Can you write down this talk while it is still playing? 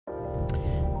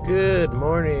Good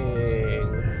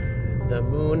morning. The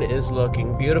moon is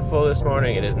looking beautiful this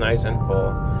morning. It is nice and full.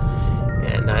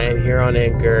 And I am here on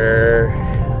Anchor.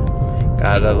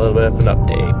 Got a little bit of an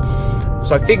update.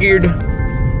 So I figured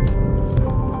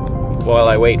while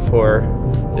I wait for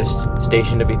this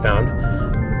station to be found,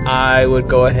 I would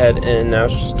go ahead and now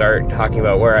start talking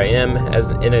about where I am as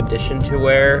in addition to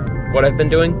what I've been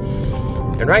doing.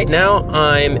 And right now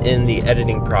I'm in the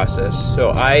editing process. So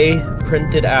I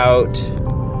printed out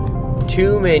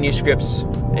 2 manuscripts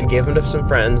and gave them to some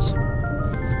friends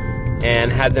and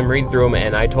had them read through them,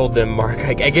 and I told them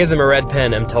I gave them a red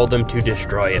pen and told them to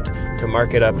destroy it, to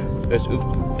mark it up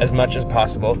as much as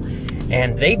possible,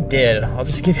 and they did. I'll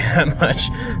just give you that much.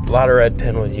 A lot of red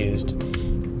pen was used.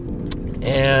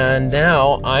 And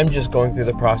now I'm just going through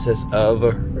the process of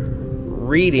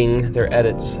reading their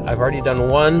edits. I've already done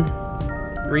one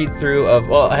read through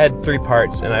of, I had 3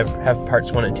 parts, and I have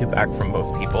parts 1 and 2 back from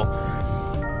both people.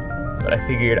 But I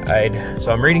figured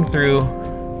so I'm reading through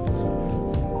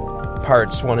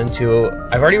parts 1 and 2.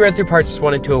 I've already read through parts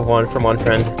 1 and 2 of one from one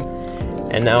friend,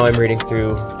 and now I'm reading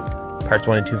through parts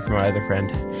 1 and 2 from my other friend.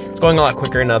 It's going a lot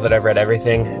quicker now that I've read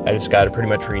everything. I just got to pretty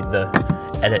much read the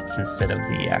edits instead of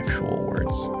the actual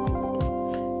words.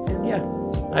 And yeah,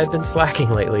 I've been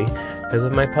slacking lately because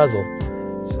of my puzzle,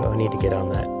 so I need to get on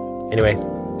that. Anyway,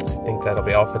 I think that'll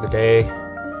be all for the day,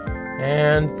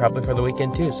 and probably for the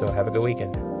weekend too, so have a good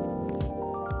weekend.